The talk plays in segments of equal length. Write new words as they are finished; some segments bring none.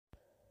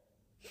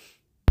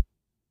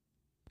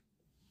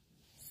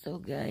So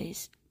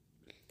guys,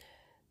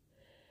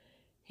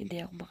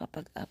 hindi ako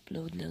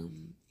makapag-upload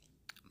ng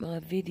mga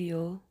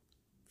video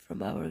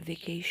from our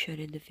vacation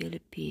in the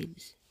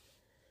Philippines.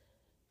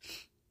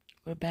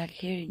 We're back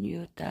here in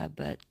Utah,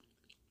 but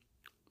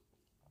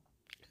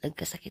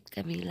nagkasakit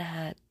kami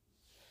lahat.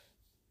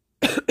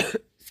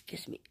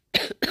 Excuse me.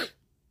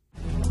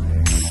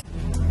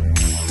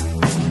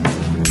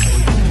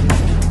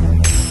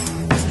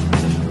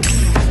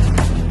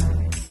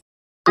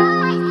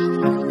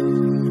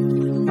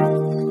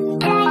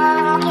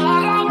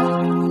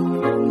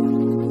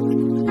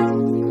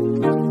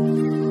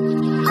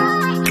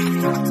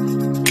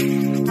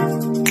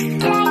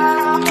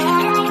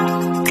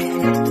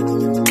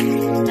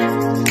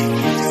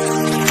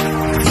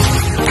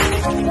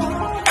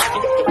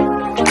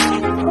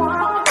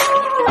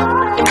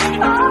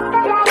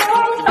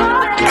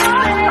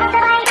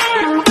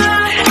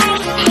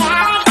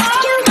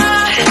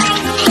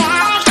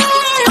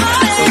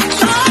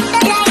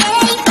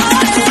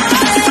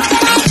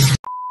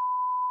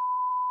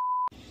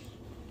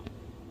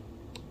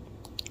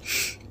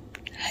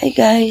 Hi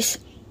guys,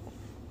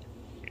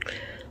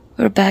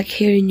 we're back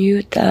here in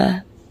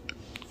Utah.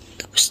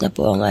 Tapos na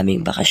po ang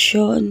aming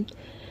bakasyon.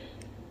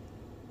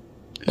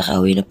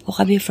 Nakauwi na po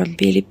kami from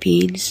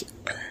Philippines.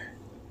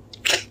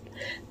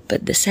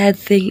 But the sad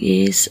thing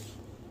is,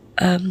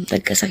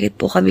 nagkasakit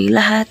po kaming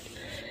lahat.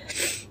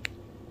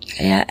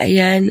 Kaya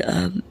ayan,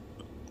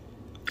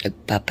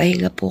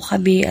 nagpapahinga po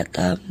kami at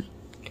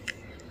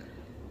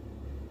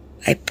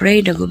I pray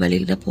na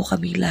gumaling na po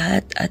kaming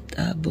lahat at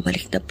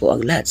bumalik na po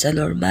ang lahat sa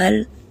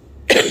normal.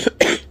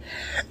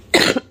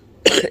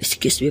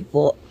 Excuse me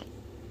po.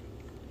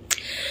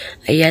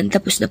 Ayan,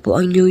 tapos na po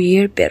ang New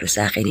Year, pero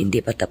sa akin hindi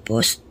pa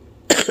tapos.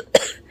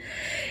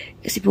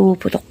 Kasi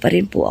pumuputok pa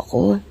rin po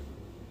ako.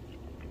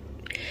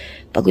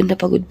 Pagod na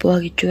pagod po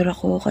ang itsura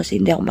ko kasi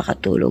hindi ako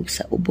makatulog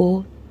sa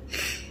ubo.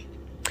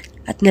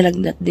 At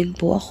nalagnat din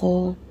po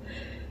ako.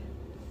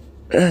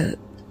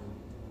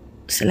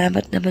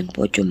 Salamat naman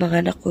po yung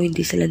mga anak ko,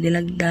 hindi sila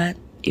nilagnat.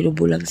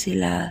 Inubo lang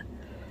sila.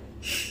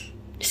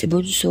 Si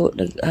Bunso,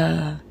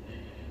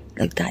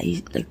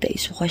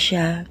 nagtaiso ka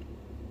siya.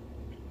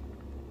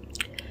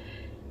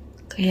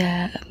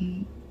 Kaya,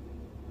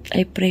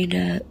 I pray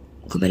na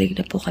gumaling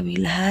na po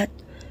kami lahat.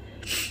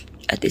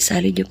 At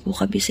isalin niyo po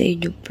kami sa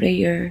inyong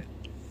prayer.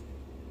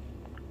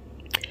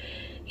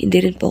 Hindi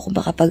rin po ako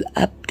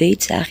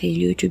makapag-update sa aking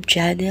YouTube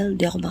channel.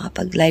 Hindi ako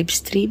makapag-live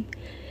stream.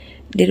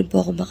 Hindi rin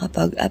po ako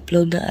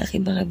makapag-upload ng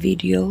aking mga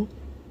video.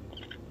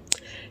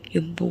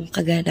 Yung pong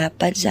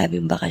kaganapan sa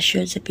aming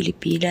bakasyon sa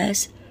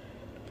Pilipinas.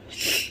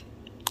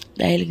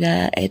 Dahil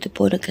nga, ito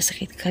po,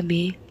 nagkasakit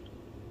kami.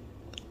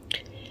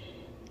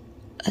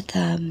 At,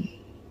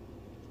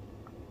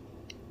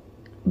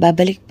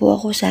 babalik po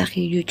ako sa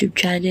aking YouTube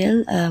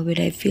channel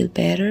when I feel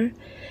better.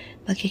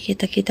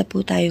 Magkikita-kita po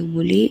tayong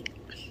muli.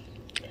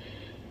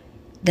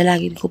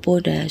 Dalangin ko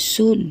po na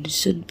soon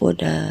po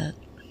na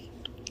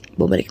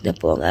bumalik na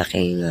po ang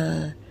aking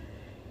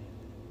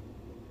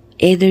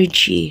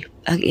energy.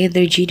 Ang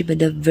energy ni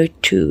Madam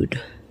Vertud.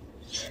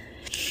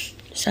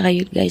 Sa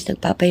ngayon guys,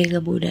 nagpapahinga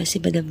muna si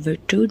Madam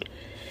Vertud.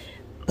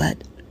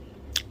 But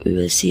we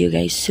will see you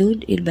guys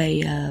soon in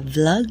my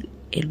vlog,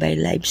 in my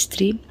live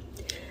stream.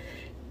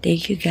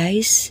 Thank you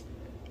guys.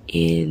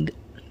 And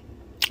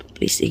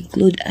please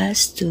include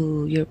us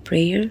to your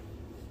prayer.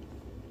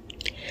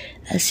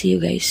 I'll see you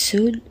guys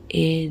soon.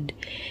 And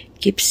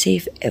keep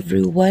safe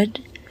everyone.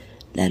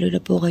 Lalo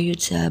na po ngayon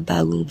sa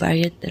bagong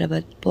variant na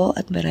naman po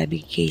at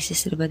maraming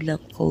cases naman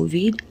ng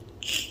COVID.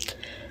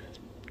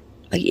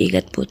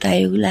 Mag-ingat po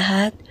tayong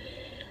lahat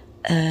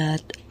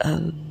at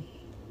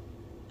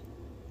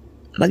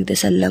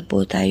magdasal lang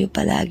po tayo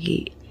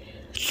palagi.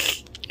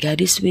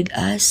 God is with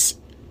us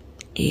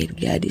and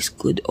God is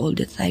good all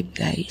the time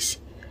guys.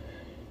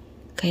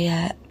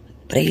 Kaya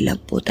pray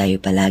lang po tayo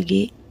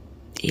palagi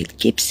and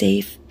keep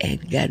safe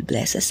and God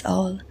bless us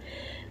all.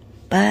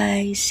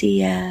 Bye!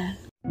 See ya!